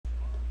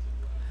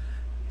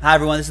Hi,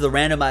 everyone. This is the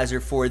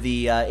randomizer for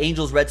the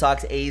Angels, Red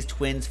Sox, A's,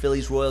 Twins,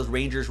 Phillies, Royals,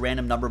 Rangers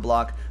random number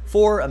block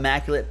for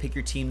Immaculate Pick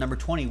Your Team number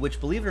 20, which,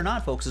 believe it or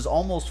not, folks, is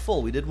almost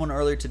full. We did one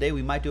earlier today.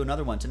 We might do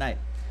another one tonight.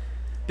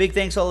 Big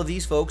thanks to all of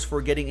these folks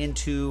for getting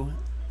into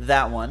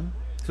that one.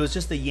 So it's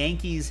just the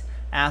Yankees,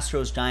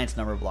 Astros, Giants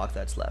number block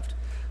that's left.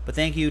 But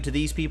thank you to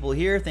these people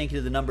here. Thank you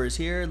to the numbers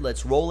here.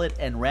 Let's roll it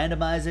and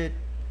randomize it.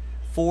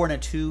 4 and a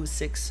 2,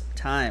 6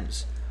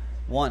 times.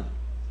 1,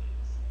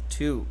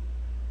 2,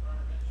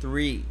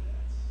 3,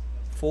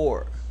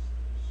 4,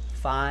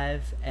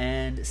 5,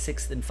 and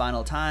 6th and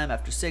final time.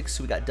 After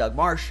 6, we got Doug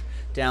Marsh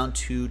down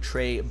to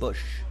Trey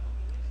Bush.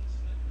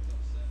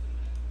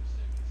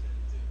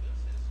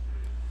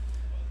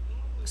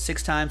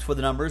 Six times for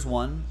the numbers.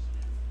 1,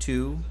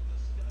 2,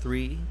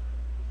 3,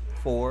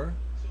 4,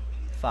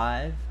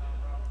 5,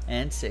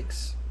 and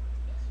 6.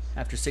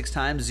 After 6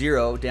 times,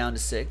 0 down to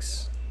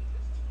 6.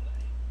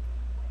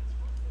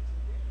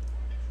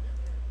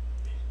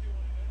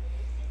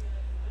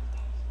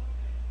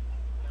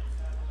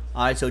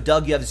 All right, so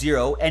Doug, you have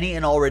 0. Any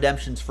and all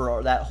redemptions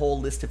for that whole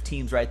list of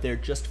teams right there,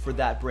 just for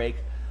that break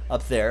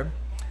up there.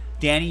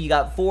 Danny, you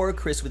got 4.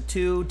 Chris with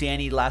 2.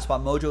 Danny, last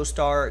spot, Mojo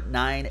Star,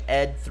 9.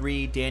 Ed,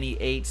 3. Danny,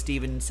 8.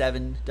 Steven,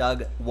 7.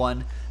 Doug,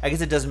 1. I guess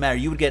it doesn't matter.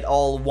 You would get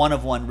all 1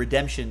 of 1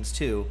 redemptions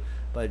too,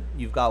 but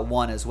you've got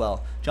 1 as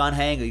well. John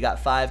Hango, you got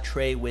 5.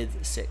 Trey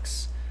with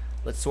 6.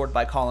 Let's sort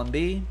by column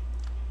B.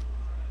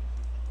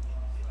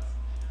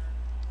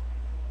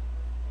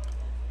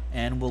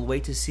 And we'll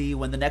wait to see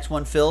when the next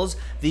one fills.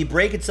 The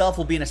break itself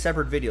will be in a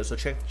separate video, so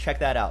check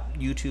that out.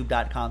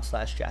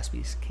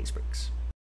 YouTube.com/JaspysCaseBreaks.